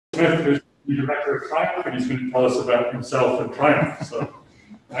Smith, who's the director of TRIUMF, and he's going to tell us about himself and TRIUMF. So,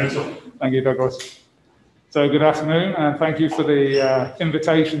 Nigel. Thank you, Douglas. So good afternoon, and thank you for the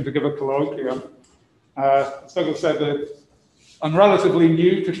invitation to give a colloquium. As Douglas said, that I'm relatively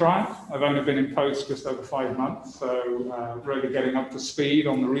new to TRIUMF. I've only been in post just over 5 months, so really getting up to speed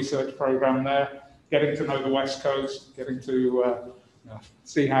on the research program there, getting to know the West Coast, getting to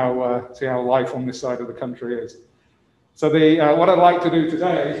see how life on this side of the country is. So what I'd like to do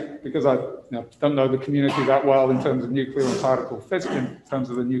today, because I don't know the community that well in terms of nuclear and particle physics, in terms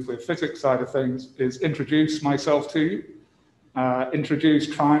of the nuclear physics side of things, is introduce myself to you, introduce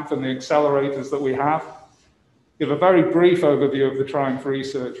TRIUMF and the accelerators that we have, give a very brief overview of the TRIUMF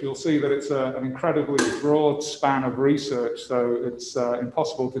research. You'll see that it's an incredibly broad span of research, so it's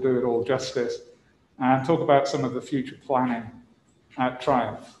impossible to do it all justice, and talk about some of the future planning at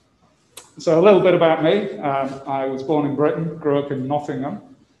TRIUMF. So a little bit about me. I was born in Britain, grew up in Nottingham.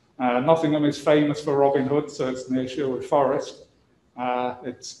 Nottingham is famous for Robin Hood, so it's near Sherwood Forest.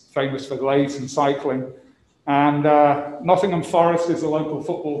 It's famous for lace and cycling. And Nottingham Forest is a local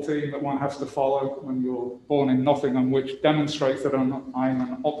football team that one has to follow when you're born in Nottingham, which demonstrates that I'm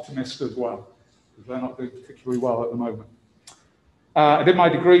an optimist as well, because they're not doing particularly well at the moment. I did my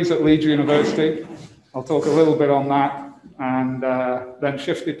degrees at Leeds University. I'll talk a little bit on that. And then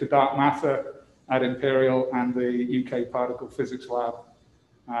shifted to dark matter at Imperial and the UK Particle Physics Lab.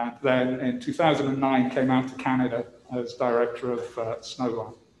 And then in 2009 came out to Canada as director of Snow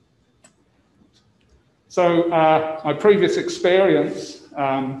Lab. So my previous experience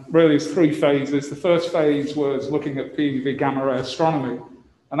really is 3 phases. The first phase was looking at PV gamma ray astronomy,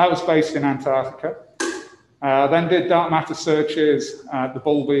 and that was based in Antarctica. Then did dark matter searches at the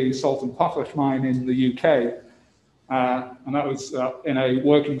Bulby salt and potash mine in the UK. And that was in a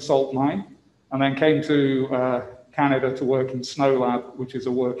working salt mine, and then came to Canada to work in Snow Lab, which is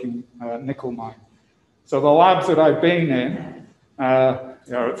a working nickel mine. So the labs that I've been in are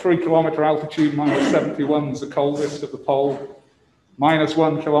at 3 kilometer altitude, -71 is the coldest at the pole,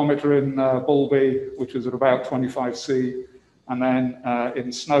 -1 kilometer in Bulby, which is at about 25 C, and then in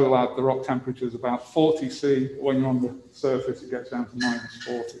Snow Lab, the rock temperature is about 40 C. When you're on the surface, it gets down to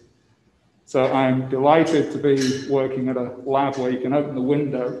 -40. So I'm delighted to be working at a lab where you can open the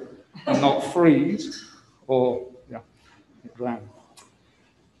window and not freeze or drown.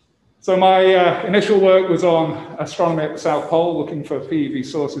 So my initial work was on astronomy at the South Pole, looking for PeV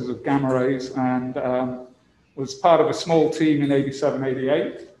sources of gamma rays, and was part of a small team in 87,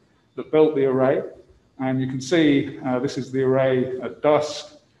 88 that built the array. And you can see this is the array at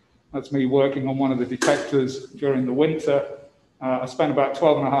dusk. That's me working on one of the detectors during the winter. I spent about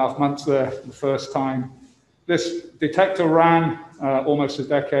 12.5 months there the first time. This detector ran almost a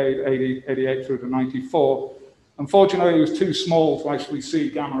decade, 88 through to 94. Unfortunately, it was too small to actually see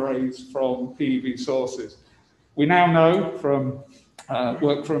gamma rays from PeV sources. We now know from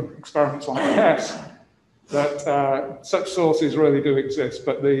work from experiments on TESS that such sources really do exist,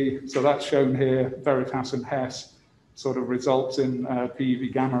 but so that's shown here, Veritas and Hess sort of results in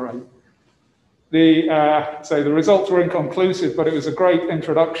PeV gamma ray. The results were inconclusive, but it was a great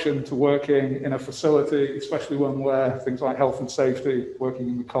introduction to working in a facility, especially one where things like health and safety, working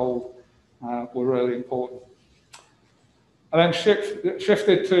in the cold, were really important. I then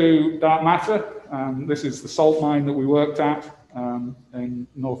shifted to dark matter. This is the salt mine that we worked at in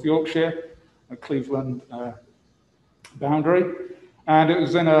North Yorkshire, a Cleveland boundary. And it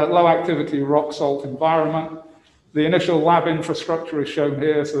was in a low activity rock salt environment. The initial lab infrastructure is shown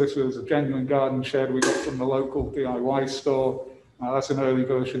here. So this was a genuine garden shed we got from the local DIY store. That's an early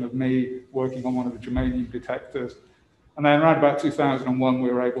version of me working on one of the germanium detectors. And then around about 2001, we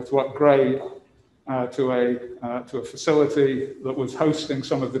were able to upgrade to a facility that was hosting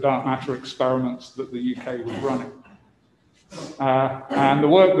some of the dark matter experiments that the UK was running. And the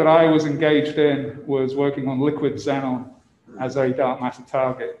work that I was engaged in was working on liquid xenon as a dark matter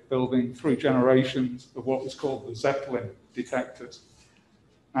target, building 3 generations of what was called the Zeppelin detectors.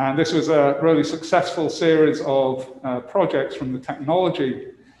 And this was a really successful series of projects from the technology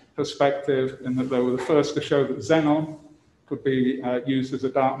perspective, in that they were the first to show that xenon could be used as a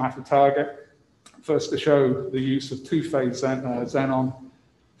dark matter target, first to show the use of 2-phase xenon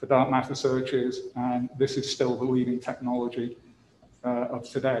for dark matter searches, and this is still the leading technology of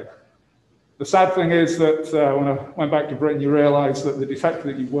today. The sad thing is that when I went back to Britain, you realize that the detector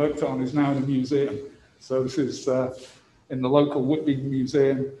that you worked on is now in a museum. So this is in the local Whitby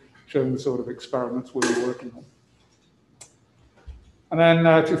Museum, showing the sort of experiments we were working on. And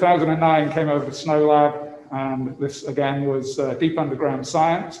then 2009 came over to Snow Lab, and this again was deep underground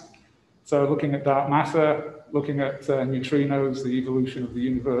science. So looking at dark matter, looking at neutrinos, the evolution of the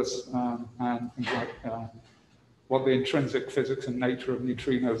universe, and things like what the intrinsic physics and nature of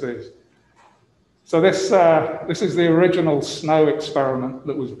neutrinos is. So this is the original snow experiment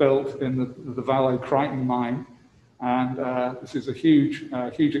that was built in the Valley Crichton mine. And this is a huge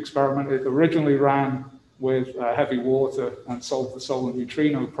experiment. It originally ran with heavy water and solved the solar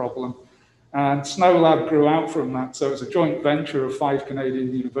neutrino problem. And SNOLAB grew out from that. So it's a joint venture of 5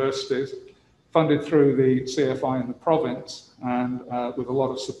 Canadian universities, funded through the CFI in the province, and with a lot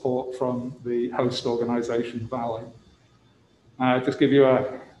of support from the host organization, Valley. Just give you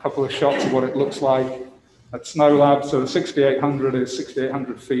a couple of shots of what it looks like at SNOLAB. So the 6800 is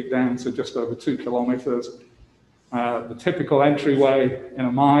 6,800 feet down, so just over 2 kilometers. The typical entryway in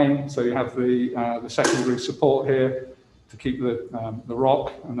a mine, so you have the secondary support here to keep the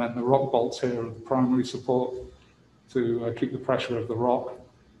rock, and then the rock bolts here are the primary support to keep the pressure of the rock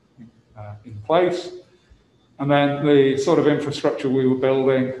in place. And then the sort of infrastructure we were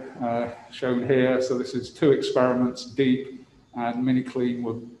building, shown here. So this is 2 experiments deep, and mini clean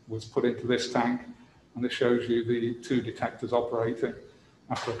was put into this tank, and this shows you the 2 detectors operating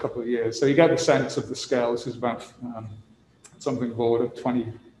after a couple of years. So you get the sense of the scale. This is about something broad of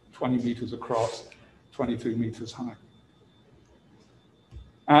 20 meters across, 22 meters high.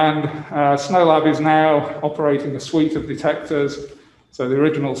 And SNOLAB is now operating a suite of detectors. So the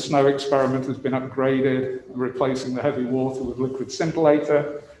original SNOW experiment has been upgraded, replacing the heavy water with liquid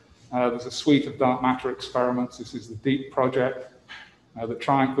scintillator. There's a suite of dark matter experiments. This is the DEEP project that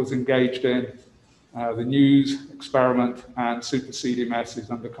TRIUMF was engaged in. The NEWS experiment and Super CDMS is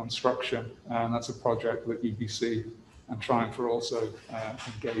under construction, and that's a project that UBC and TRIUMF are also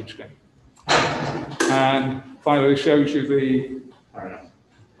engaged in. And finally, it shows you the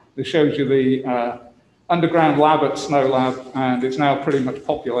underground lab at SNOLAB, and it's now pretty much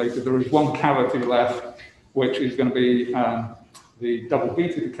populated. There is 1 cavity left, which is going to be the double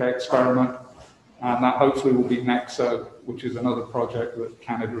beta decay experiment, and that hopefully will be NEXO, which is another project that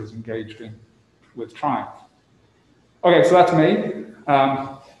Canada is engaged in with TRIUMF. Okay, so that's me.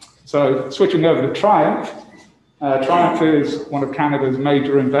 So switching over to TRIUMF. TRIUMF is one of Canada's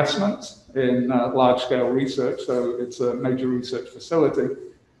major investments in large-scale research, so it's a major research facility.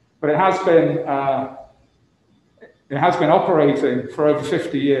 But it has been operating for over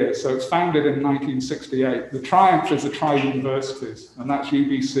 50 years. So it's founded in 1968. The TRIUMF is the tri-universities, and that's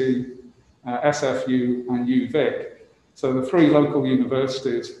UBC, SFU, and UVic. So the 3 local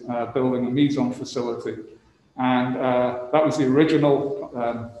universities building a meson facility. And that was the original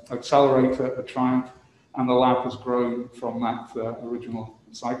accelerator at TRIUMF, and the lab has grown from that original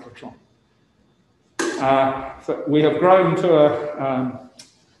cyclotron. So we have grown to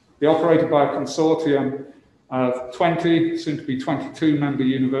be operated by a consortium of 20, soon to be 22 member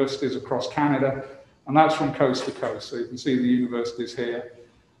universities across Canada, and that's from coast to coast. So you can see the universities here.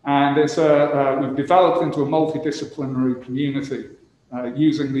 And it's we've developed into a multidisciplinary community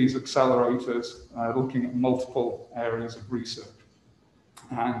using these accelerators, looking at multiple areas of research.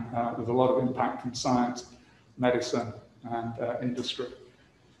 And there's a lot of impact in science, medicine, and industry.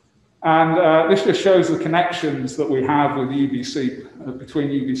 And this just shows the connections that we have with UBC, between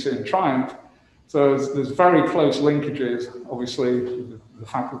UBC and TRIUMF. So there's very close linkages, obviously, with the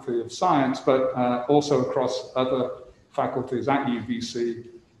Faculty of Science, but also across other faculties at UBC,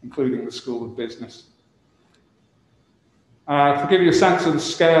 including the School of Business. To give you a sense of the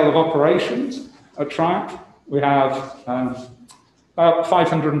scale of operations at TRIUMF, we have about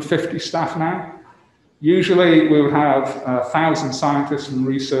 550 staff now. Usually we would have 1,000 scientists and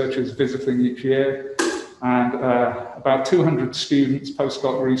researchers visiting each year, and about 200 students,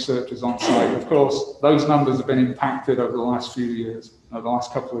 postdoc researchers on site. Of course, those numbers have been impacted over the last few years, the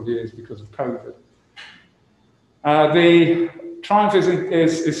last couple of years because of COVID. The TRIUMF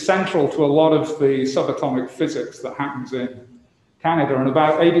is central to a lot of the subatomic physics that happens in Canada, and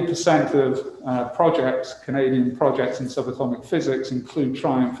about 80% of projects, Canadian projects in subatomic physics, include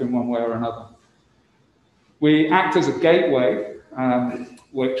TRIUMF in one way or another. We act as a gateway,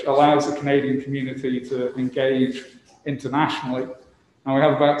 which allows the Canadian community to engage internationally, and we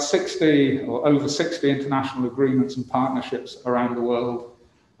have about 60 or over 60 international agreements and partnerships around the world,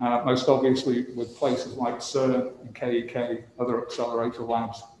 most obviously with places like CERN and KEK, other accelerator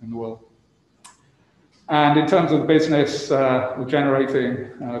labs in the world. And in terms of business, we're generating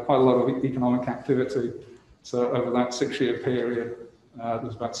quite a lot of economic activity. So over that 6-year period,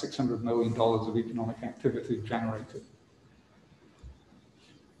 there's about $600 million of economic activity generated.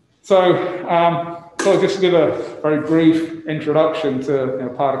 So just to give a very brief introduction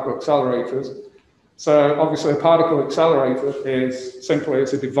to particle accelerators. So obviously a particle accelerator is simply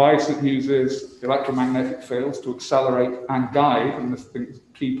it's a device that uses electromagnetic fields to accelerate and guide, and this is the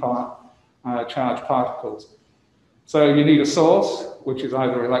key part, charged particles. So you need a source, which is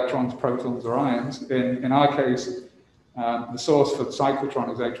either electrons, protons, or ions. In our case, the source for the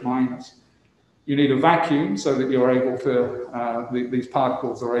cyclotron is H minus. You need a vacuum so that you're able to, these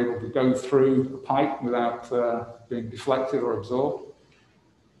particles are able to go through the pipe without being deflected or absorbed.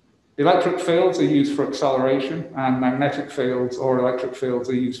 Electric fields are used for acceleration, and magnetic fields or electric fields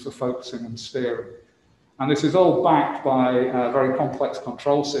are used for focusing and steering. And this is all backed by very complex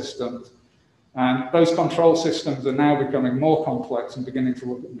control systems. And those control systems are now becoming more complex and beginning to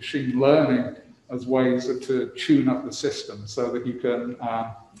look at machine learning as ways to tune up the system so that you can,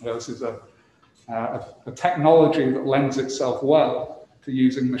 this is a technology that lends itself well to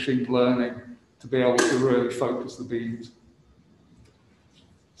using machine learning to be able to really focus the beams.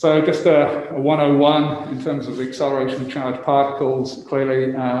 So just a 101 in terms of the acceleration of charged particles.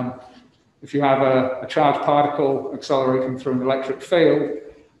 Clearly, if you have a charged particle accelerating through an electric field,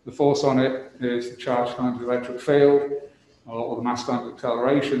 the force on it is the charge times the electric field, or the mass times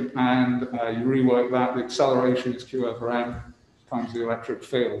acceleration, and you rework that, the acceleration is Q over m times the electric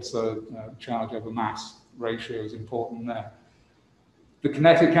field, so charge over mass ratio is important there. The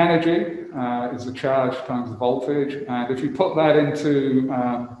kinetic energy is the charge times the voltage, and if you put that into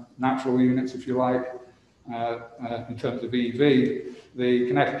natural units, if you like, in terms of EV, the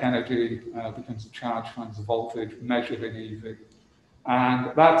kinetic energy becomes the charge times the voltage measured in EV.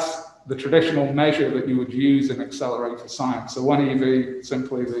 And that's the traditional measure that you would use in accelerator science. So 1 EV,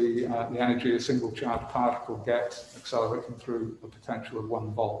 simply the energy a single charged particle gets accelerating through a potential of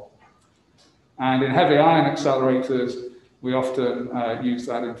 1 volt. And in heavy ion accelerators, we often use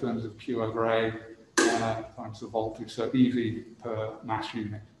that in terms of Q over A times the voltage, so EV per mass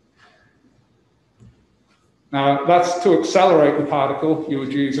unit. Now, that's to accelerate the particle, you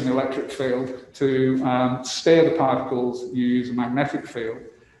would use an electric field. To steer the particles, you use a magnetic field.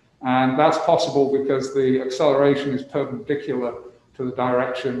 And that's possible because the acceleration is perpendicular to the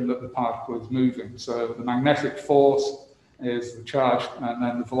direction that the particle is moving. So the magnetic force is the charge, and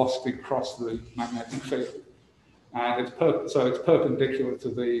then the velocity across the magnetic field. And so it's perpendicular to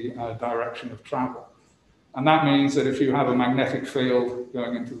the direction of travel. And that means that if you have a magnetic field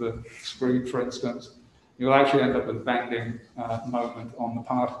going into the screen, for instance, you'll actually end up with a bending moment on the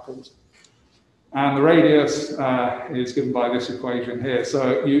particles. And the radius is given by this equation here.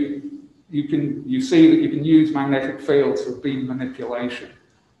 So you see that you can use magnetic fields for beam manipulation.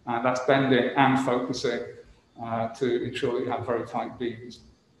 And that's bending and focusing to ensure that you have very tight beams.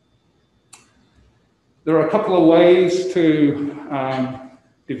 There are a couple of ways to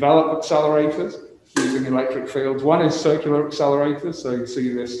develop accelerators using electric fields. One is circular accelerators, so you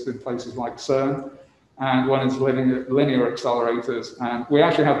see this in places like CERN, and one is linear accelerators, and we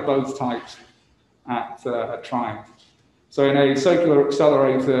actually have both types at TRIUMF. So in a circular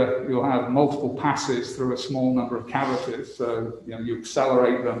accelerator, you'll have multiple passes through a small number of cavities, so you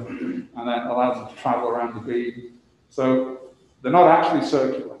accelerate them and then allow them to travel around the beam. So they're not actually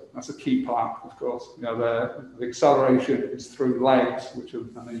circular. That's a key part, of course. The acceleration is through legs, which are,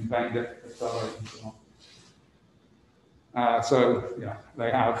 and then you bend it, accelerate, and so on. So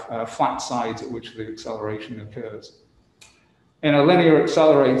they have flat sides at which the acceleration occurs. In a linear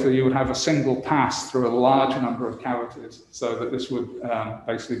accelerator, you would have a single pass through a large number of cavities, so that this would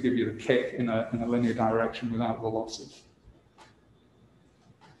basically give you the kick in a linear direction without the losses.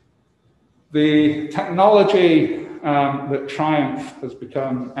 The technology that TRIUMF has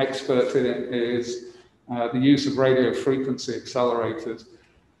become expert in is the use of radio frequency accelerators.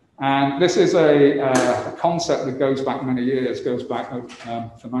 And this is a concept that goes back many years, goes back to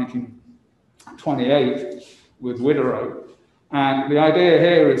 1928 with Widerøe. And the idea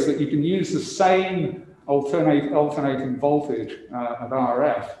here is that you can use the same alternating voltage at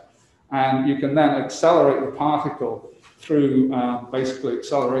RF, and you can then accelerate the particle through basically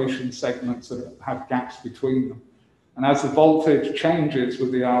acceleration segments that have gaps between them. And as the voltage changes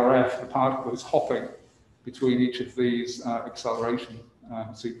with the RF, the particle is hopping between each of these acceleration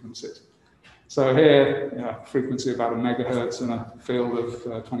sequences. So here, frequency about 1 megahertz and a field of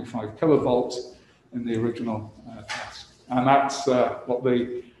 25 kilovolts in the original test. And that's what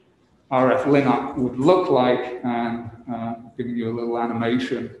the RF lineup would look like, and giving you a little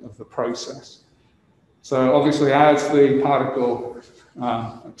animation of the process. So obviously, as the particle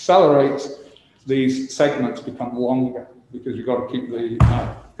accelerates, these segments become longer because you've got to keep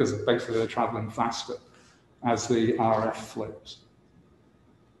because basically they're traveling faster as the RF flips.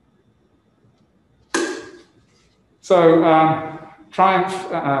 So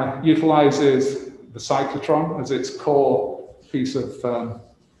TRIUMF utilizes the cyclotron as its core piece of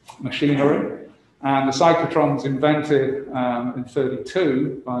machinery. And the cyclotron was invented in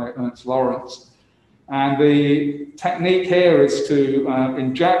 1932 by Ernst Lawrence. And the technique here is to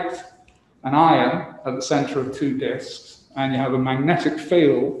inject an ion at the center of two disks, and you have a magnetic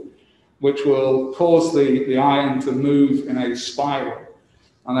field which will cause the ion to move in a spiral.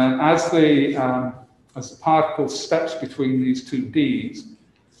 And then as the particle steps between these two Ds,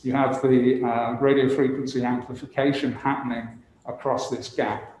 you have the radio frequency amplification happening across this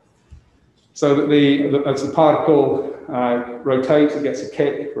gap. So that as the particle rotates, it gets a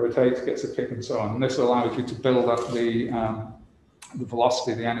kick, rotates, it gets a kick, and so on. And this allows you to build up the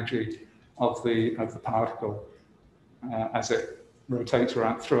velocity, the energy of the particle as it rotates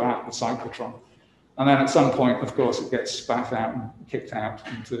around throughout the cyclotron. And then at some point, of course, it gets spat out and kicked out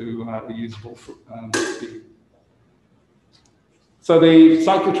into a usable speed. So the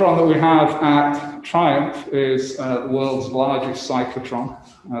cyclotron that we have at TRIUMF is the world's largest cyclotron.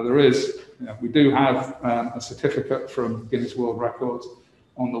 We do have a certificate from Guinness World Records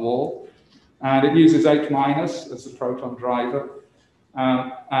on the wall, and it uses H- as the proton driver.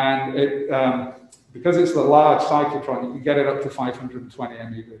 And because it's the large cyclotron, you can get it up to 520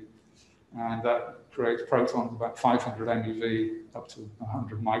 MeV, and that creates protons about 500 MeV up to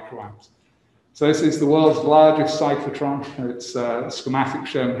 100 microamps. So this is the world's largest cyclotron. It's a schematic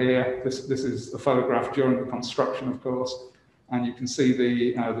shown here. This is a photograph during the construction, of course, and you can see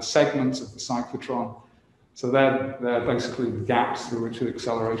the segments of the cyclotron. So they're basically the gaps through which the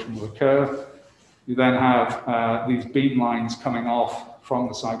acceleration will occur. You then have these beam lines coming off from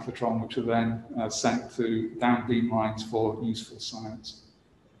the cyclotron, which are then sent to down beam lines for useful science.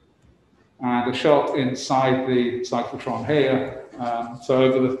 And a shot inside the cyclotron here. So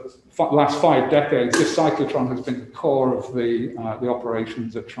over the last 5 decades, this cyclotron has been the core of the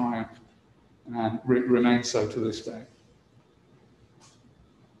operations at TRIUMF, and remains so to this day.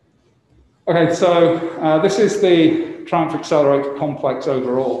 Okay, so this is the TRIUMF accelerator complex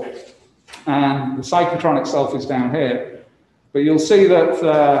overall, and the cyclotron itself is down here. But you'll see that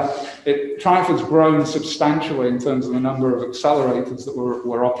TRIUMF has grown substantially in terms of the number of accelerators that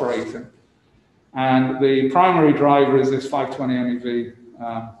we're operating. And the primary driver is this 520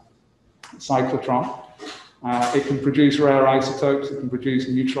 MeV cyclotron. It can produce rare isotopes, it can produce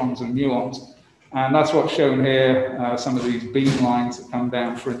neutrons and muons. And that's what's shown here, some of these beam lines that come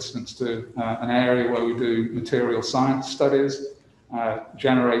down, for instance, to an area where we do material science studies,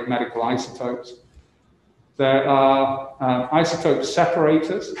 generate medical isotopes. There are isotope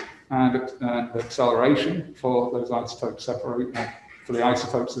separators and acceleration for those isotopes for the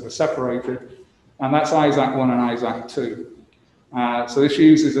isotopes that are separated. And that's ISAC 1 and ISAC 2. So this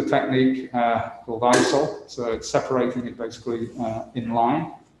uses a technique called ISOL, so it's separating it basically in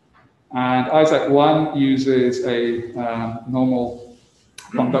line. And ISAC 1 uses a normal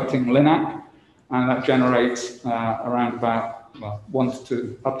conducting LINAC, and that generates around about 1 to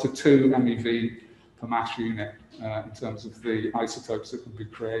 2, up to 2 MeV per mass unit in terms of the isotopes that can be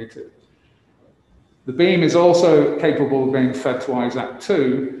created. The beam is also capable of being fed to ISAC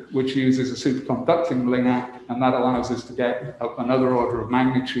 2, which uses a superconducting LINAC, and that allows us to get up another order of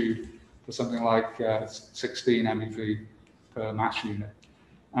magnitude for something like 16 MeV per mass unit.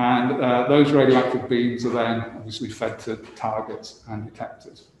 And those radioactive beams are then obviously fed to targets and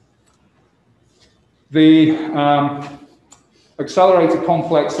detectors. The accelerator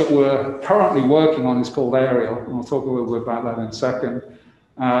complex that we're currently working on is called ARIEL, and I'll talk a little bit about that in a second.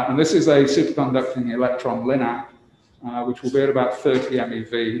 And this is a superconducting electron LINAC, which will be at about 30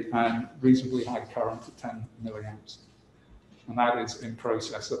 MeV and reasonably high current at 10 milliamps. And that is in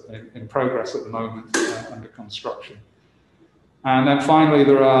progress at the moment under construction. And then finally,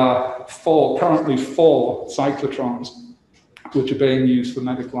 there are currently four cyclotrons which are being used for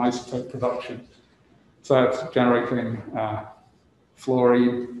medical isotope production. So it's generating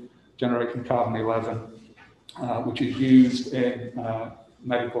fluorine, generating carbon-11, which is used in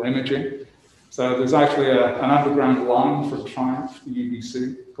medical imaging. So there's actually an underground line from TRIUMF, the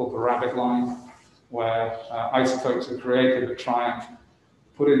UBC, called the Rabbit Line, where isotopes are created at TRIUMF,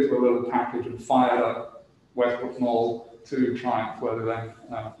 put into a little package and fired up Westbrook Mall to TRIUMF, where they're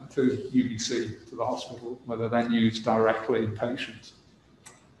then, to UBC, to the hospital, where they're then used directly in patients.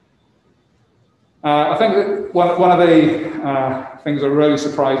 I think that one of the things that really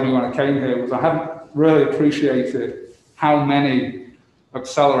surprised me when I came here was I hadn't really appreciated how many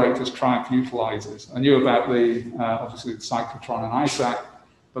accelerators TRIUMF utilizes. I knew about obviously the cyclotron and ISAC,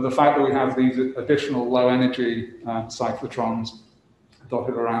 but the fact that we have these additional low energy cyclotrons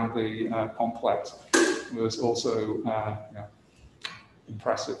dotted around the complex was also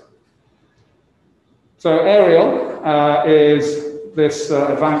impressive. So ARIEL is this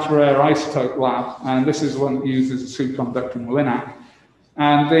advanced rare isotope lab, and this is one that uses a superconducting LINAC.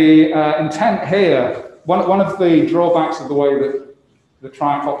 And the intent here, one of the drawbacks of the way that the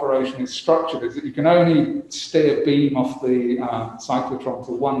TRIUMF operation is structured is that you can only steer beam off the cyclotron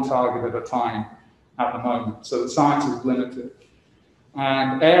to one target at a time at the moment. So the science is limited.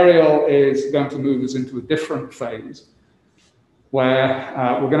 And ARIEL is going to move us into a different phase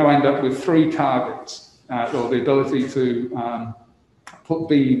where we're going to end up with 3 targets, or the ability to put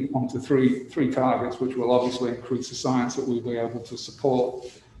beam onto three targets, which will obviously increase the science that we'll be able to support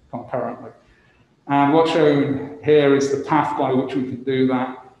concurrently. And what's shown here is the path by which we can do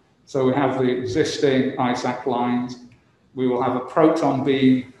that. So we have the existing ISAC lines. We will have a proton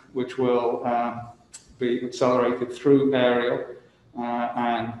beam, which will be accelerated through ARIEL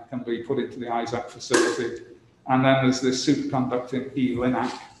and can be put into the ISAC facility. And then there's this superconducting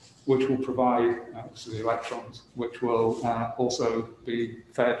E-LINAC, which will provide the electrons, which will also be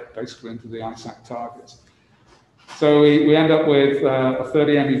fed basically into the ISAC targets. So we end up with a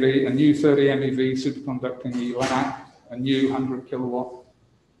 30 MeV, a new 30 MeV superconducting E-LINAC, a new 100 kilowatt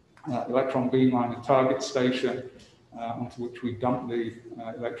electron beam line and target station onto which we dump the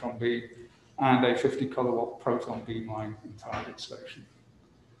electron beam, and a 50 kilowatt proton beam line and target station.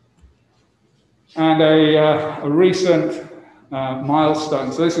 And a recent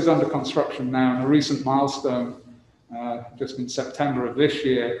milestone, so this is under construction now, and a recent milestone just in September of this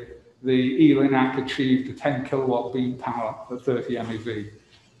year, the E-LINAC achieved a 10 kilowatt beam power at 30 MeV.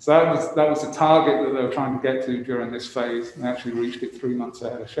 So that was the target that they were trying to get to during this phase. They actually reached it 3 months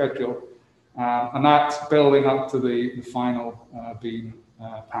ahead of schedule. And that's building up to the final beam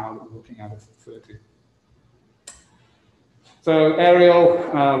power that we're looking at of 30. So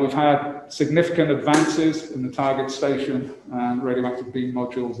ARIEL, we've had significant advances in the target station and radioactive beam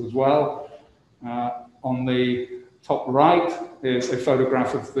modules as well. On the top right is a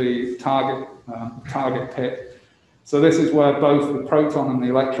photograph of the target pit. So this is where both the proton and the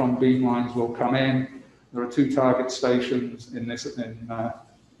electron beam lines will come in. There are 2 target stations in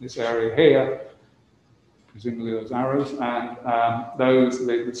this area here, presumably those arrows, and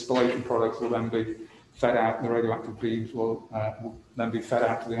the distillation products will then be fed out. The radioactive beams will then be fed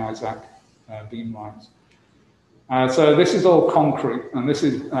out to the ISAC beam lines. So this is all concrete, and this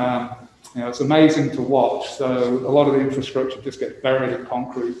is it's amazing to watch. So a lot of the infrastructure just gets buried in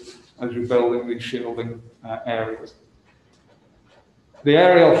concrete as you're building these shielding areas. The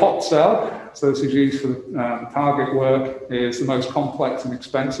ARIEL hot cell, so this is used for the target work, is the most complex and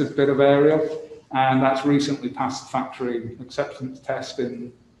expensive bit of ARIEL, and that's recently passed the factory acceptance test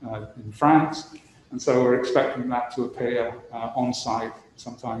in France, and so we're expecting that to appear on site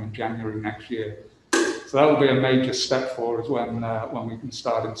sometime in January next year. So that will be a major step for us when we can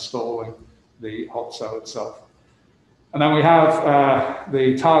start installing the hot cell itself. And then we have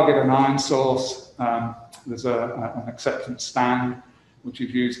the target and ion source. There's an acceptance stand, which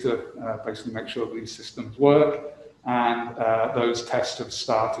is used to basically make sure these systems work. And those tests have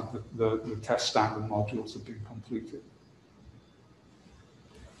started. The test stand and modules have been completed.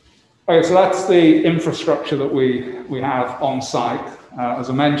 Okay, so that's the infrastructure that we have on site. As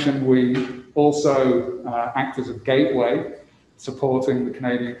I mentioned, we also act as a gateway supporting the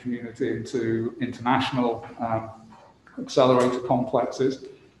Canadian community into international accelerator complexes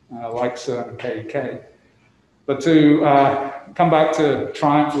like CERN and KEK. But to come back to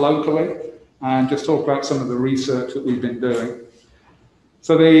TRIUMF locally and just talk about some of the research that we've been doing.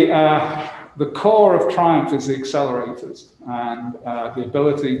 So the core of TRIUMF is the accelerators and the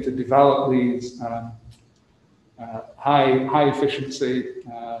ability to develop these high efficiency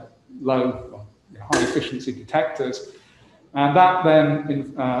high efficiency detectors, and that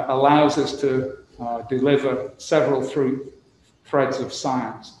then allows us to deliver several threads of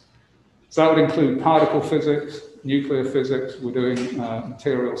science. So that would include particle physics, nuclear physics. We're doing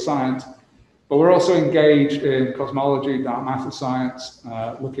material science, but we're also engaged in cosmology, dark matter science,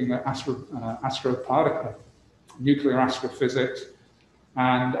 looking at nuclear astrophysics,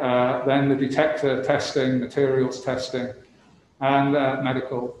 and then the detector testing, materials testing, and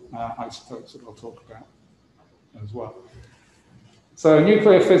medical isotopes that I'll talk about as well. So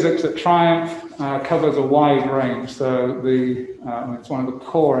nuclear physics at TRIUMF covers a wide range. So it's one of the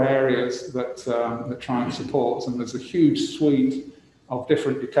core areas that TRIUMF supports, and there's a huge suite of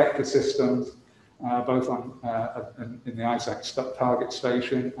different detector systems, both in the ISAC target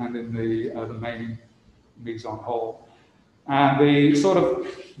station and in the main meson hall. And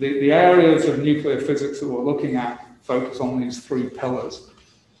the areas of nuclear physics that we're looking at focus on these 3 pillars.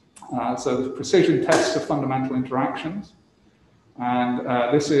 So the precision tests of fundamental interactions, and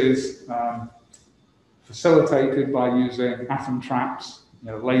this is facilitated by using atom traps,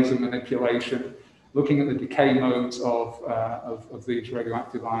 laser manipulation, looking at the decay modes of these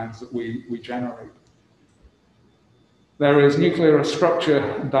radioactive ions that we generate. There is nuclear structure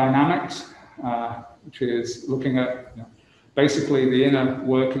and dynamics, which is looking at basically the inner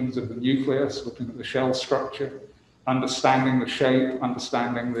workings of the nucleus, looking at the shell structure, understanding the shape,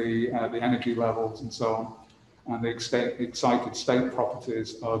 understanding the energy levels and so on, and the excited state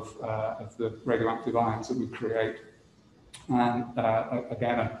properties of the radioactive ions that we create. And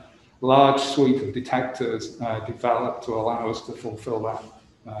again, a large suite of detectors developed to allow us to fulfill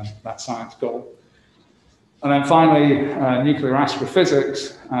that science goal. And then finally, nuclear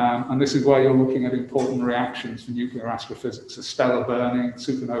astrophysics, and this is where you're looking at important reactions for nuclear astrophysics, so stellar burning,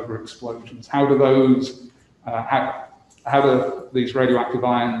 supernova explosions. How do those, how do these radioactive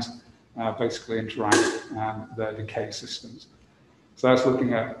ions basically interact and their decay systems? So that's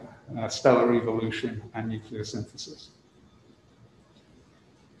looking at stellar evolution and nuclear synthesis.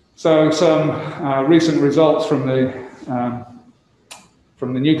 So some recent results from the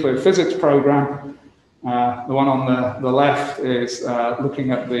nuclear physics program. The one on the left is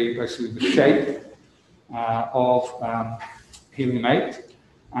looking at basically the shape of helium-8,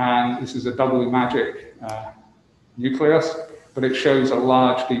 and this is a doubly magic nucleus, but it shows a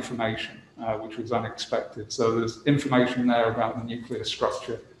large deformation, which was unexpected. So there's information there about the nuclear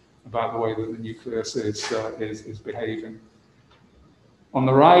structure, about the way that the nucleus is behaving. On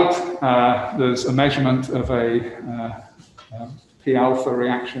the right, there's a measurement of a P-alpha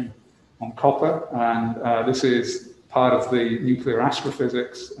reaction on copper, and this is part of the nuclear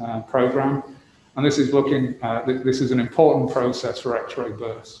astrophysics program. And this is looking, this is an important process for X-ray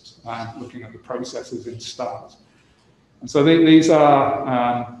bursts, looking at the processes in stars. And so these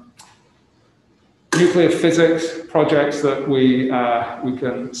are nuclear physics projects that we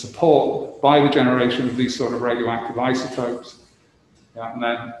can support by the generation of these sort of radioactive isotopes, and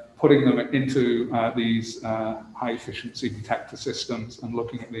then putting them into these high-efficiency detector systems and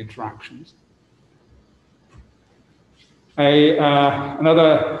looking at the interactions.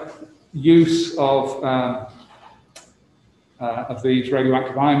 Another use of these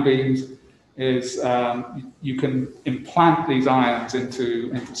radioactive ion beams is you can implant these ions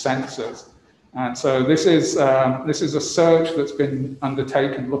into sensors. And so this is a search that's been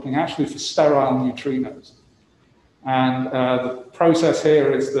undertaken looking actually for sterile neutrinos. And the process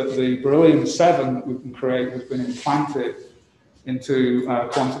here is that the beryllium-7 that we can create has been implanted into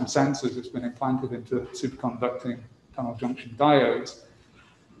quantum sensors. It's been implanted into superconducting tunnel junction diodes.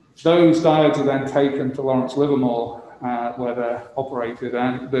 Those diodes are then taken to Lawrence Livermore, where they're operated.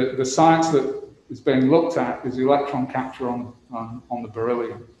 And the science that is being looked at is electron capture on the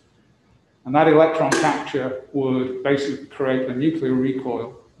beryllium. And that electron capture would basically create a nuclear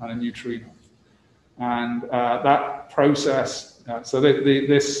recoil and a neutrino. And that process, so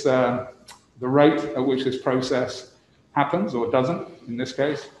the rate at which this process happens, or doesn't in this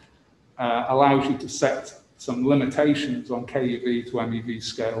case, allows you to set some limitations on KeV to MeV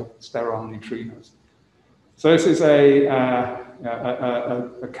scale sterile neutrinos. So this is a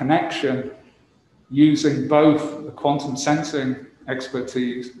connection using both the quantum sensing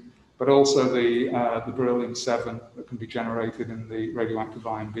expertise, but also the beryllium-7 that can be generated in the radioactive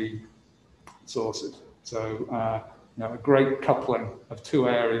ion beam sources. So a great coupling of two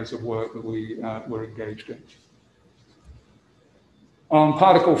areas of work that we're engaged in. On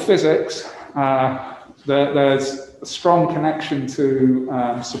particle physics, there's a strong connection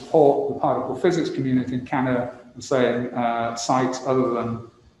to support the particle physics community in Canada, saying sites other than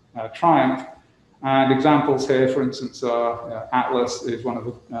TRIUMF. And examples here, for instance, are Atlas is one of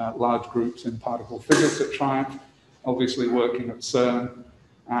the large groups in particle physics at TRIUMF, obviously working at CERN,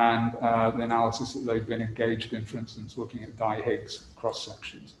 and the analysis that they've been engaged in, for instance, looking at Dye-Higgs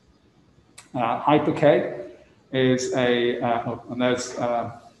cross-sections. Hyper-K is and there's,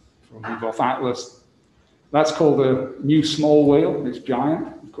 we'll move off Atlas, that's called a new small wheel. It's giant,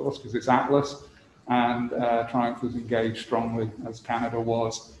 of course, because it's Atlas, and TRIUMF was engaged strongly, as Canada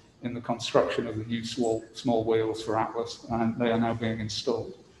was, in the construction of the new small wheels for Atlas, and they are now being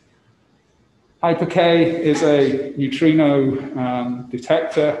installed. Hyper-K is a neutrino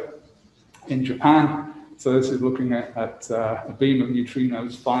detector in Japan. So this is looking at a beam of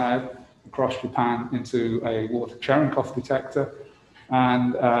neutrinos fired across Japan into a water Cherenkov detector.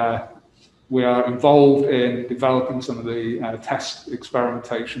 And we are involved in developing some of the test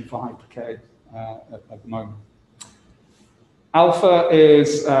experimentation for Hyper-K at the moment. Alpha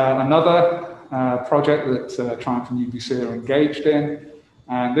is another project that TRIUMF and UBC are engaged in.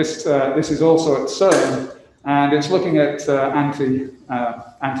 And this is also at CERN, And it's looking at antimatter,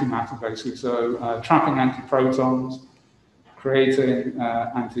 basically, so trapping antiprotons, creating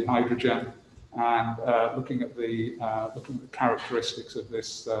antihydrogen, and looking at the characteristics of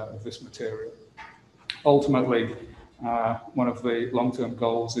this material. Ultimately, one of the long-term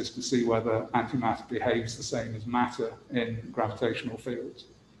goals is to see whether antimatter behaves the same as matter in gravitational fields.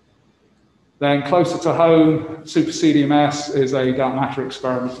 Then closer to home, SuperCDMS is a dark matter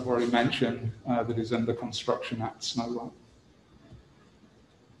experiment I've already mentioned that is under construction at SNOLAB.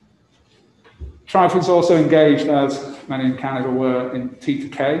 TRIUMF was also engaged, as many in Canada were, in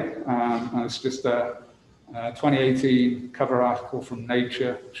T2K, and it's just a 2018 cover article from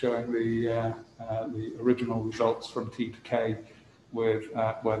Nature showing the original results from T2K with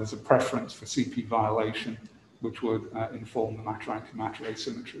where there's a preference for CP violation, which would inform the matter-antimatter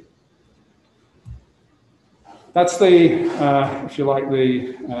asymmetry. That's the, if you like,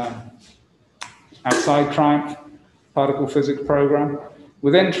 the outside TRIUMF particle physics program.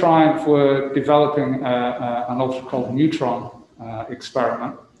 Within TRIUMF, we're developing an ultra-cold neutron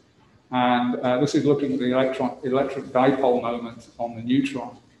experiment. And this is looking at the electric dipole moment on the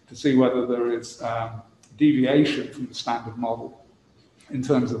neutron to see whether there is deviation from the standard model in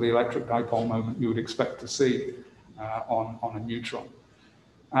terms of the electric dipole moment you would expect to see on a neutron.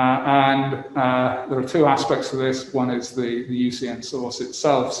 There are two aspects to this. One is the UCN source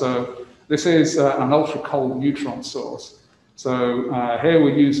itself. So this is an ultra-cold neutron source. So here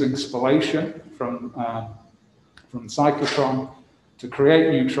we're using spallation from cyclotron to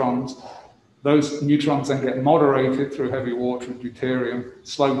create neutrons. Those neutrons then get moderated through heavy water and deuterium,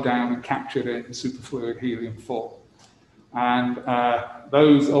 slowed down and captured in superfluid helium-4. And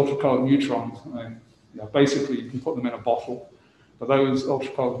those ultra-cold neutrons, basically you can put them in a bottle, but those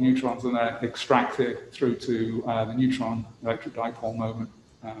ultra-cold neutrons are then extracted through to the neutron electric dipole moment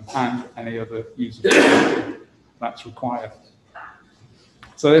and any other usability that's required.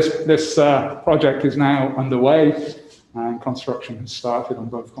 So this project is now underway and construction has started on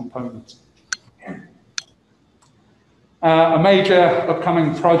both components. A major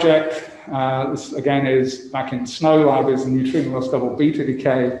upcoming project, this again is back in SNOLAB, is the neutrino-less double beta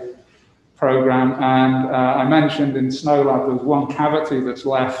decay program. And I mentioned in SNOLAB there's one cavity that's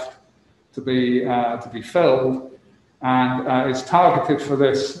left to be filled, and it's targeted for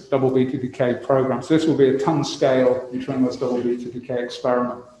this double beta decay program. So this will be a ton-scale neutrino-less double beta decay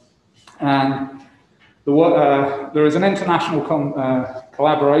experiment. And there is an international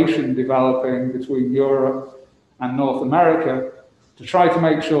collaboration developing between Europe and North America to try to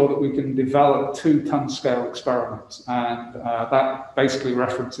make sure that we can develop 2 ton-scale experiments. And that basically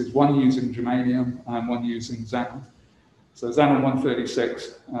references one using germanium and one using xenon. So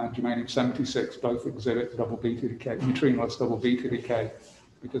xenon-136 and germanium-76 both exhibit double beta decay, neutrino-less double beta decay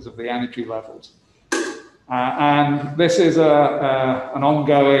because of the energy levels. And this is an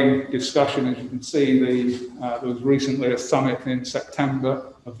ongoing discussion. As you can see, there was recently a summit in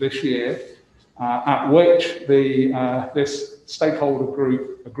September of this year at which this stakeholder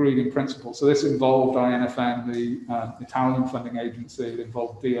group agreed in principle. So this involved INFN, the Italian funding agency, it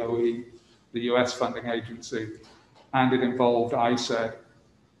involved DOE, the US funding agency, and it involved ICED,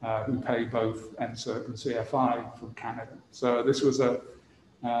 who pay both NSERC and CFI from Canada. So this was a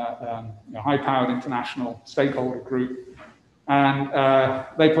high-powered international stakeholder group, and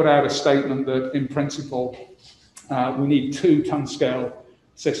they put out a statement that, in principle, we need 2 ton-scale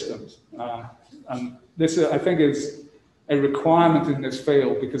systems. And this, I think, is a requirement in this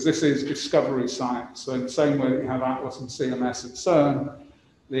field because this is discovery science. So in the same way that you have ATLAS and CMS at CERN,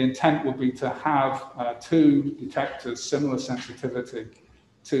 the intent would be to have 2 detectors, similar sensitivity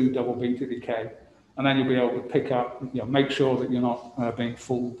to double beta decay. And then you'll be able to pick up, make sure that you're not being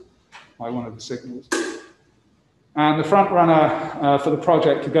fooled by one of the signals. And the front runner for the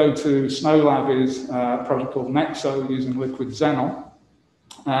project to go to SNOLAB is a project called NEXO using liquid xenon.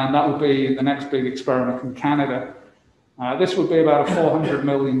 And that will be the next big experiment in Canada. This would be about a $400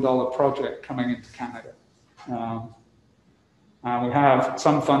 million project coming into Canada. And we have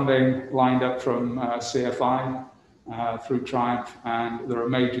some funding lined up from CFI through TRIUMF, and there are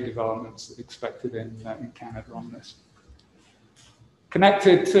major developments expected in Canada on this.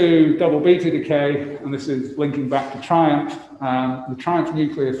 Connected to double beta decay, and this is linking back to TRIUMF, the TRIUMF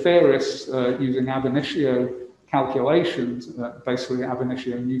nuclear theorists using ab initio calculations, basically ab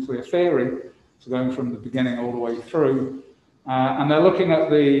initio nuclear theory, so going from the beginning all the way through, and they're looking at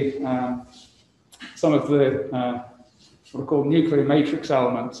some of the what are called nuclear matrix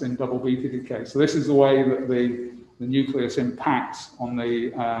elements in double beta decay. So this is the way that the nucleus impacts on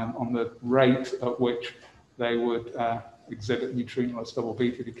the rate at which they would exhibit neutrino-less double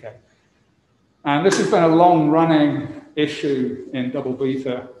beta decay. And this has been a long-running issue in double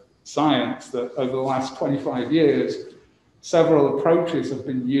beta science, that over the last 25 years, several approaches have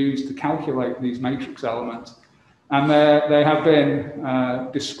been used to calculate these matrix elements. And they have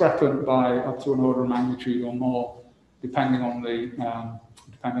been discrepant by up to an order of magnitude or more, depending on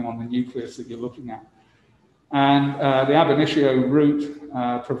the nucleus that you're looking at. And the ab initio route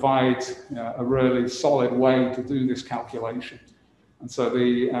provides a really solid way to do this calculation. And so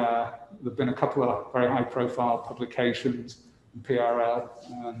there've been a couple of very high-profile publications in PRL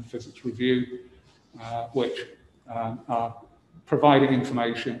and Physics Review, which are providing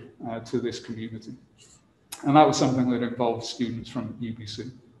information to this community. And that was something that involved students from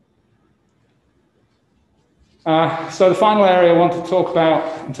UBC. So the final area I want to talk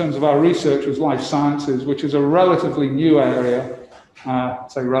about in terms of our research was life sciences, which is a relatively new area.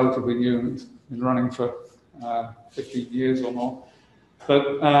 Say relatively new, and it's been running for 15 years or more. But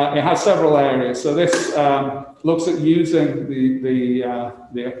it has several areas. So this looks at using the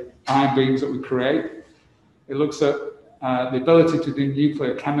ion beams that we create. It looks at the ability to do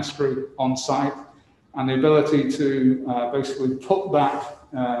nuclear chemistry on site, and the ability to basically put that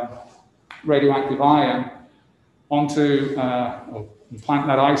radioactive ion onto, or implant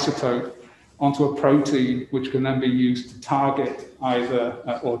that isotope onto a protein, which can then be used to target either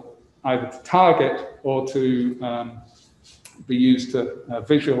to target or to be used to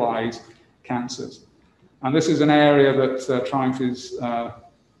visualize cancers. And this is an area that TRIUMF is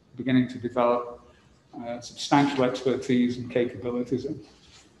beginning to develop substantial expertise and capabilities in.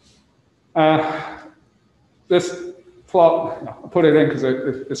 This plot, I put it in because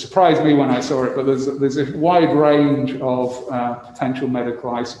it surprised me when I saw it, but there's a wide range of potential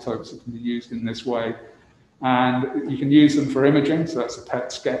medical isotopes that can be used in this way. And you can use them for imaging, so that's a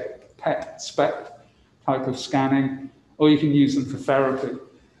PET SPECT type of scanning, or you can use them for therapy.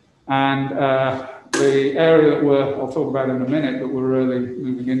 And the area that I'll talk about in a minute, that we're really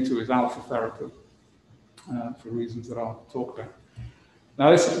moving into is alpha therapy, for reasons that I'll talk about. Now,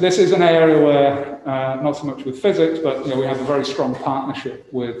 this is an area where, not so much with physics, but we have a very strong partnership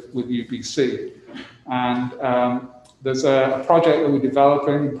with UBC. And there's a project that we're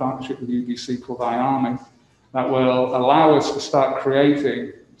developing in partnership with UBC called IAMI that will allow us to start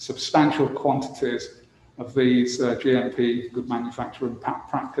creating substantial quantities of these GMP, good manufacturing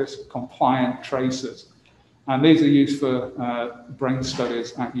practice, compliant tracers. And these are used for brain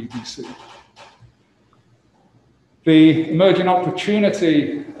studies at UBC. The emerging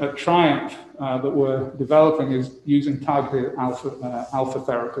opportunity at TRIUMF that we're developing is using targeted alpha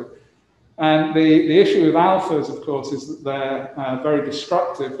therapy. And the issue with alphas, of course, is that they're very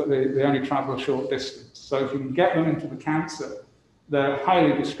destructive, but they only travel a short distance. So if you can get them into the cancer, they're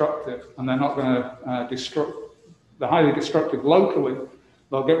highly destructive, and they're not going to they're highly destructive locally.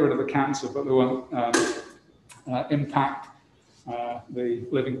 They'll get rid of the cancer, but they won't impact the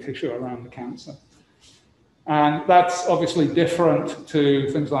living tissue around the cancer. And that's obviously different to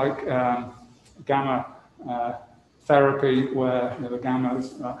things like gamma therapy, where the gamma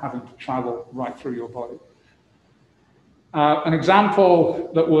is having to travel right through your body. An example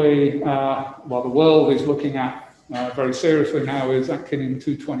that the world is looking at very seriously now is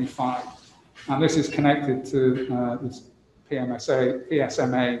actinium-225. And this is connected to this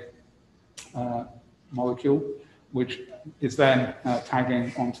PSMA molecule, which is then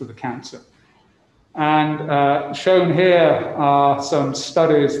tagging onto the cancer. And shown here are some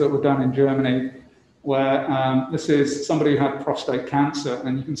studies that were done in Germany, where this is somebody who had prostate cancer,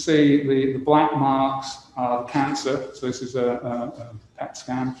 and you can see the black marks are the cancer. So this is a PET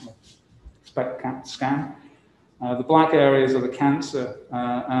scan, SPECT scan. The black areas are the cancer,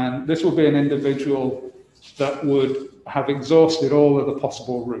 and this will be an individual that would have exhausted all of the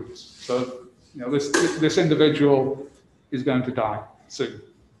possible routes. So this individual is going to die soon.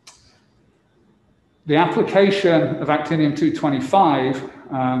 The application of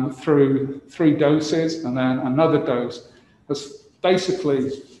actinium-225 through 3 doses and then another dose has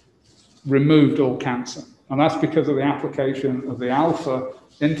basically removed all cancer. And that's because of the application of the alpha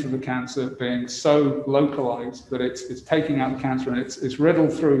into the cancer being so localized that it's taking out the cancer, and it's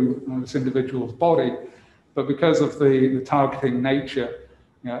riddled through this individual's body. But because of the targeting nature,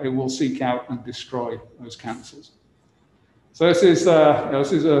 it will seek out and destroy those cancers. So this is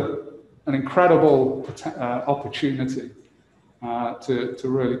an incredible opportunity to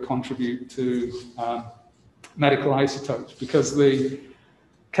really contribute to medical isotopes, because the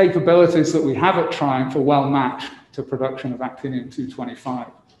capabilities that we have at TRIUMF are well matched to production of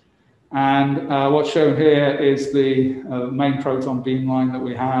actinium-225. And what's shown here is the main proton beam line that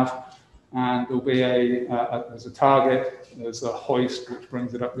we have, and there'll be there's a target there's a hoist which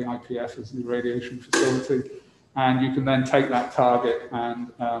brings it up the IPF as the irradiation facility, and you can then take that target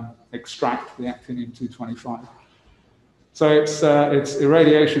and extract the actinium-225. So it's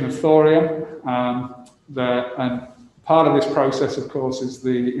irradiation of thorium, and part of this process, of course, is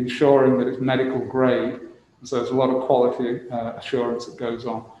the ensuring that it's medical grade. And so there's a lot of quality assurance that goes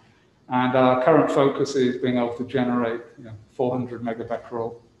on. And our current focus is being able to generate 400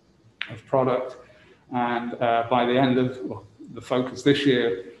 megabecquerel of product. And by the end of the focus this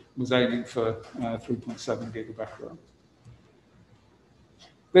year was aiming for 3.7 gigabecquerel.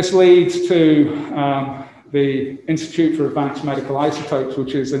 This leads to the Institute for Advanced Medical Isotopes,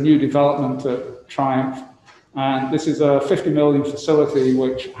 which is a new development at TRIUMF. And this is a 50 million facility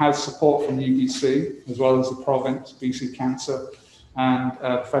which has support from UBC, as well as the province, BC Cancer, and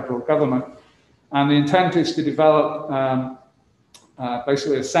the federal government. And the intent is to develop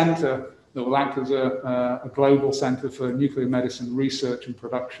basically a centre that will act as a global centre for nuclear medicine research and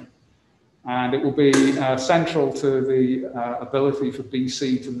production. And it will be central to the ability for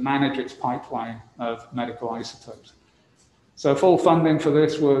BC to manage its pipeline of medical isotopes. So full funding for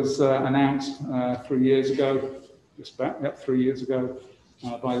this was announced 3 years ago, just about 3 years ago,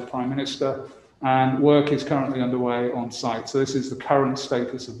 by the Prime Minister, and work is currently underway on site. So this is the current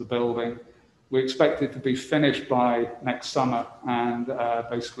status of the building. We expect it to be finished by next summer and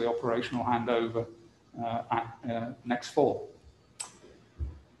basically operational handover next fall.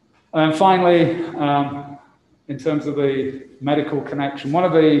 And finally, in terms of the medical connection, one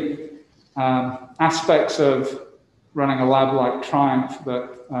of the aspects of running a lab like TRIUMF that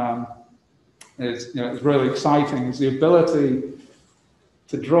is really exciting is the ability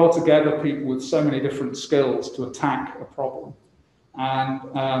to draw together people with so many different skills to attack a problem. And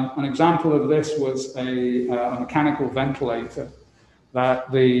an example of this was a mechanical ventilator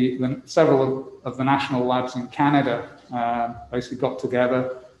that several of the national labs in Canada basically got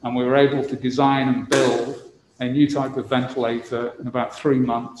together, and we were able to design and build a new type of ventilator in about 3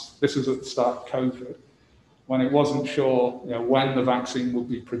 months. This was at the start of COVID, when it wasn't sure when the vaccine would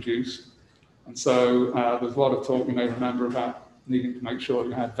be produced. And so there's a lot of talk, you may remember, about needing to make sure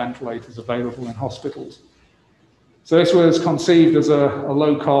you had ventilators available in hospitals. So this was conceived as a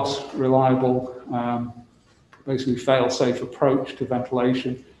low-cost, reliable, basically fail-safe approach to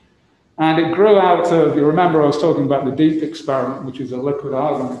ventilation. And it grew out of, you remember I was talking about the DEEP experiment, which is a liquid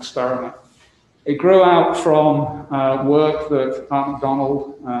argon experiment. It grew out from work that Art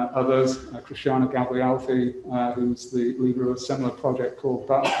McDonald, others, Cristiano Gabrielfi, who's the leader of a similar project called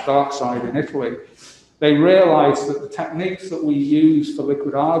DarkSide in Italy. They realized that the techniques that we use for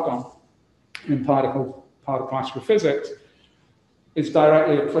liquid argon in particle astrophysics is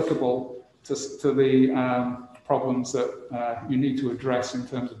directly applicable to the problems that you need to address in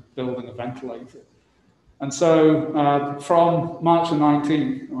terms of building a ventilator. And so from March the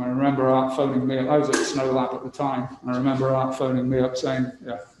 19th, I remember Art phoning me up. I was at Snow Lab at the time. I remember Art phoning me up saying,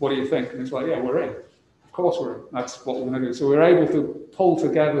 what do you think? And it's like, yeah, we're in. Of course we're in. That's what we're going to do. So we were able to pull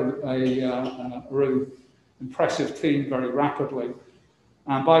together a really impressive team very rapidly.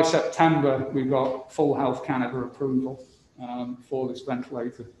 And by September, we got full Health Canada approval for this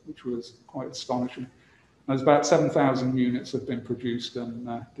ventilator, which was quite astonishing. There's about 7,000 units have been produced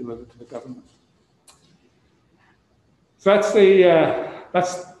and delivered to the government. So that's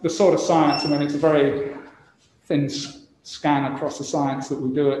the sort of science. I mean, it's a very thin scan across the science that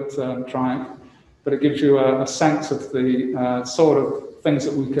we do at TRIUMF, but it gives you a sense of the sort of things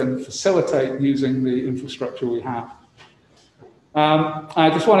that we can facilitate using the infrastructure we have. I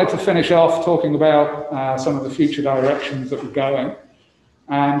just wanted to finish off talking about some of the future directions that we're going.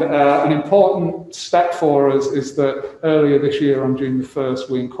 And an important step for us is that earlier this year, on June the 1st,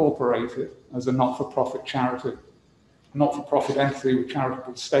 we incorporated as a not-for-profit charity, not-for-profit entity with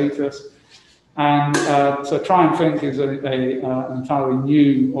charitable status. And so TRIUMF Inc. is an entirely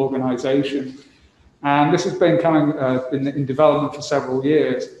new organization. And this has been in development for several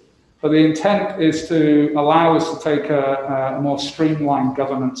years. But the intent is to allow us to take a more streamlined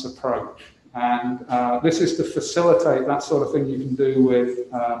governance approach. And this is to facilitate that sort of thing you can do with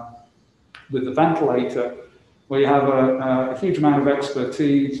the ventilator, where you have a huge amount of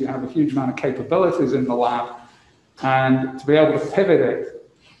expertise, you have a huge amount of capabilities in the lab, and to be able to pivot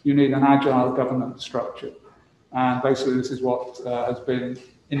it, you need an agile governance structure. And basically this is what has been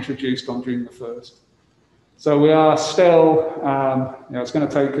introduced on June the 1st. So we are still, it's going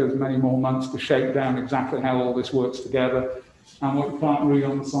to take us many more months to shake down exactly how all this works together. And what you can't read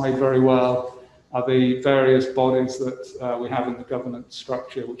on the side very well are the various bodies that we have in the governance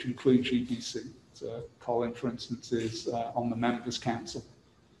structure, which includes UBC. So Colin, for instance, is on the members' council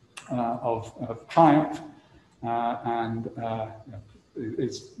of TRIUMF. and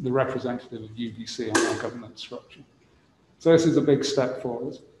is the representative of UBC on our governance structure. So this is a big step for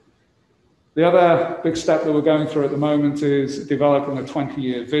us. The other big step that we're going through at the moment is developing a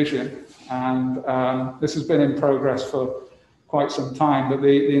 20-year vision, and this has been in progress for quite some time, but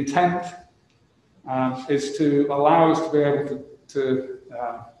the intent is to allow us to be able to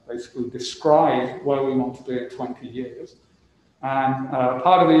basically describe where we want to be in 20 years. And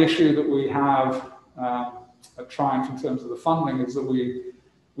part of the issue that we have at TRIUMF in terms of the funding is that we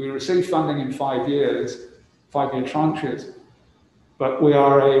receive funding in 5 years, 5-year tranches, but we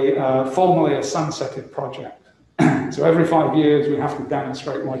are formally a sunsetted project. So every 5 years we have to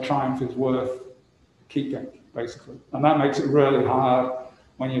demonstrate why TRIUMF is worth keeping, basically. And that makes it really hard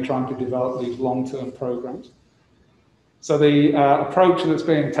when you're trying to develop these long-term programs. So the approach that's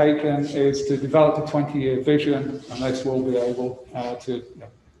being taken is to develop a 20-year vision, and this will be able to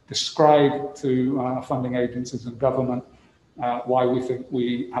describe to funding agencies and government why we think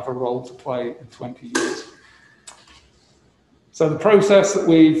we have a role to play in 20 years. So the process that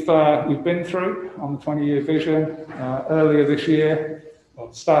we've been through on the 20-year vision earlier this year,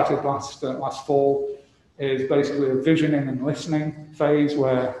 or started last fall, is basically a visioning and listening phase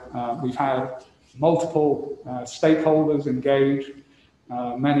where we've had multiple stakeholders engaged,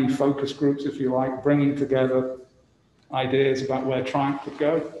 many focus groups, if you like, bringing together ideas about where TRIUMF could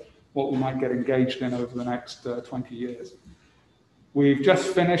go, what we might get engaged in over the next 20 years. We've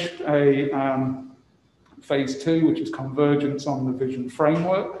just finished a phase 2, which is convergence on the vision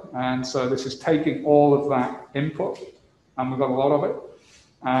framework. And so this is taking all of that input, and we've got a lot of it,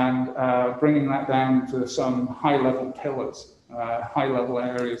 and bringing that down to some high-level pillars, high-level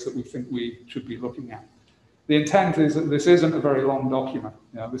areas that we think we should be looking at. The intent is that this isn't a very long document.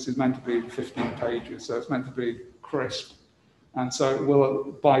 This is meant to be 15 pages, so it's meant to be crisp. And so it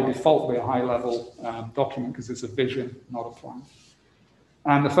will, by default, be a high-level document because it's a vision, not a plan.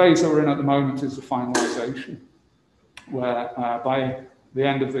 And the phase that we're in at the moment is the finalization, where by the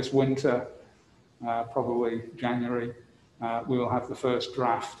end of this winter, probably January, we will have the first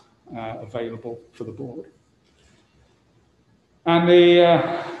draft available for the board. And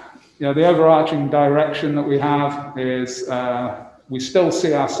the overarching direction that we have is we still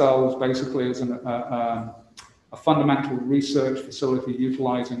see ourselves basically as a fundamental research facility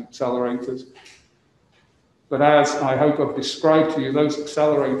utilizing accelerators. But as I hope I've described to you, those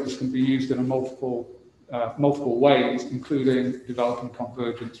accelerators can be used in multiple ways, including developing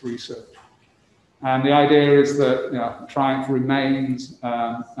convergence research. And the idea is that TRIUMF remains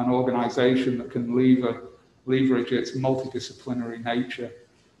an organization that can leverage its multidisciplinary nature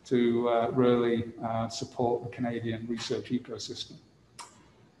to really support the Canadian research ecosystem.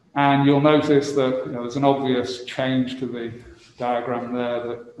 And you'll notice that there's an obvious change to the diagram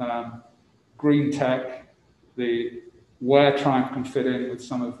there, that green tech, where TRIUMF can fit in with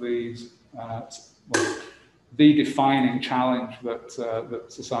some of these, the defining challenge that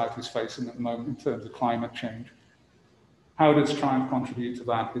society is facing at the moment in terms of climate change. How does TRIUMF contribute to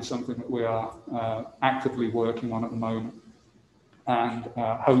that is something that we are actively working on at the moment, and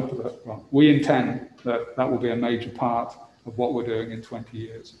hope that, we intend that will be a major part of what we're doing in 20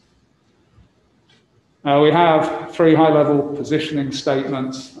 years. We have 3 high-level positioning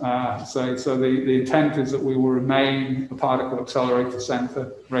statements. So the intent is that we will remain a particle accelerator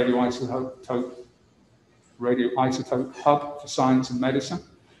center, radioisotope hub for science and medicine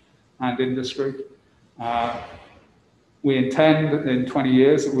and industry. We intend in 20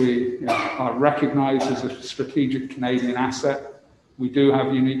 years that we are recognized as a strategic Canadian asset. We do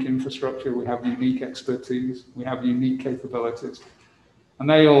have unique infrastructure, we have unique expertise, we have unique capabilities. And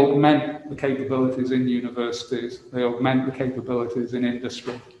they augment the capabilities in universities, they augment the capabilities in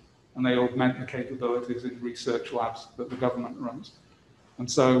industry, and they augment the capabilities in research labs that the government runs. And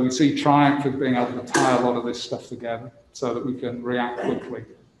so we see TRIUMF as being able to tie a lot of this stuff together so that we can react quickly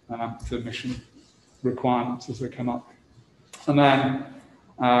to mission requirements as they come up. And then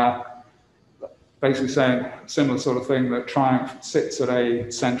basically saying a similar sort of thing, that TRIUMF sits at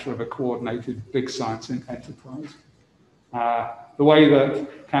a center of a coordinated big science enterprise. The way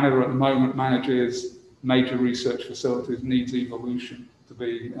that Canada at the moment manages major research facilities needs evolution to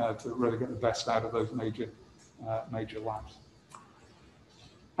really get the best out of those major labs.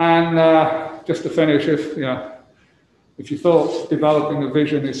 And just to finish, if you thought developing a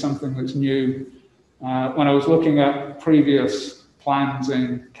vision is something that's new, when I was looking at previous plans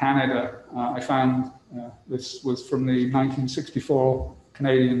in Canada, I found this was from the 1964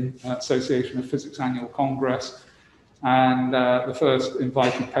 Canadian Association of Physics Annual Congress. And the first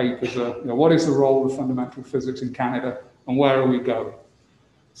invited papers are, what is the role of fundamental physics in Canada and where are we going?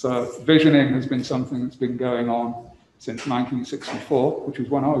 So visioning has been something that's been going on since 1964, which was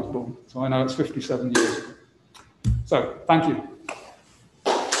when I was born. So I know it's 57 years ago. So thank you.